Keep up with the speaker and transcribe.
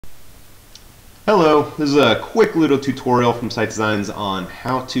Hello, this is a quick little tutorial from Site Designs on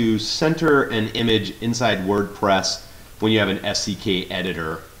how to center an image inside WordPress when you have an FCK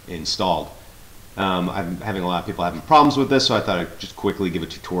editor installed. I'm having a lot of people having problems with this, so I thought I'd just quickly give a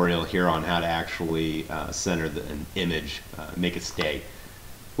tutorial here on how to actually center an image, make it stay.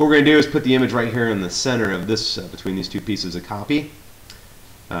 What we're going to do is put the image right here in the center of this, between these two pieces of copy.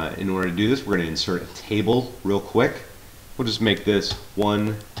 In order to do this, we're going to insert a table real quick. We'll just make this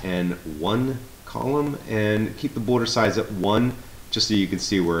 1 and 1 column and keep the border size at 1 just so you can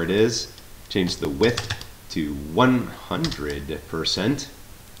see where it is. Change the width to 100%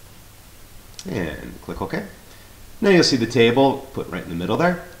 and click OK. Now you'll see the table put right in the middle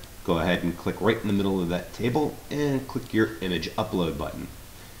there. Go ahead and click right in the middle of that table and click your image upload button.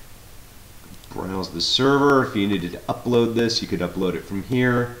 Browse the server. If you needed to upload this, you could upload it from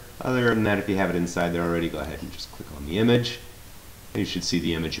here. Other than that, if you have it inside there already, go ahead and just click on the image and you should see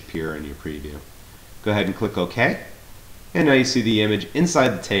the image appear in your preview. Go ahead and click OK, and now you see the image inside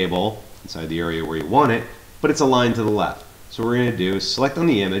the table, inside the area where you want it, but it's aligned to the left. So what we're going to do is select on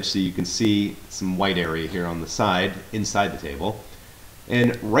the image so you can see some white area here on the side inside the table,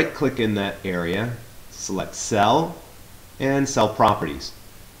 and right click in that area, select Cell and Cell Properties.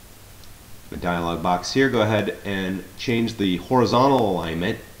 The dialog box here, go ahead and change the horizontal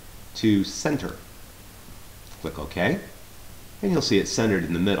alignment to center. Click OK, and you'll see it centered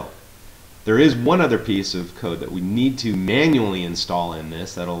in the middle. There is one other piece of code that we need to manually install in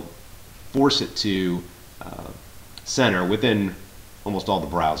this that'll force it to center within almost all the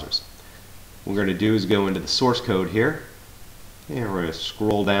browsers. What we're going to do is go into the source code here, and we're going to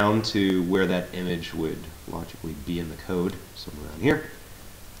scroll down to where that image would logically be in the code, somewhere around here.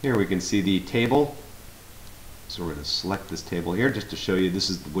 Here we can see the table, so we're going to select this table here just to show you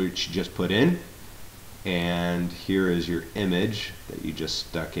this is what you just put in, and here is your image that you just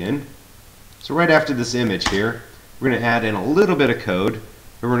stuck in. So right after this image here, we're going to add in a little bit of code.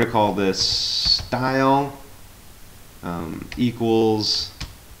 We're going to call this style equals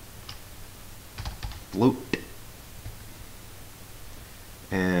float,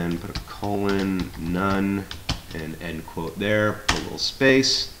 and put a colon, none, and end quote there, put a little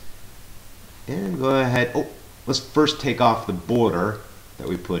space, and go ahead. Oh, let's first take off the border that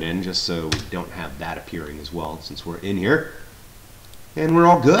we put in just so we don't have that appearing as well since we're in here. And we're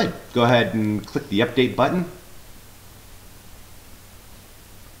all good. Go ahead and click the update button.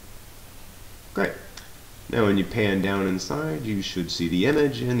 Great. Now when you pan down inside, you should see the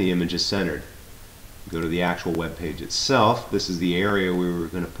image, and the image is centered. Go to the actual web page itself. This is the area where we're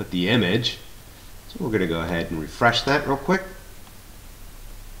going to put the image. So we're going to go ahead and refresh that real quick.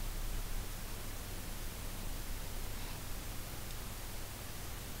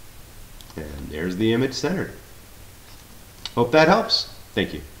 And there's the image centered. Hope that helps.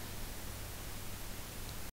 Thank you.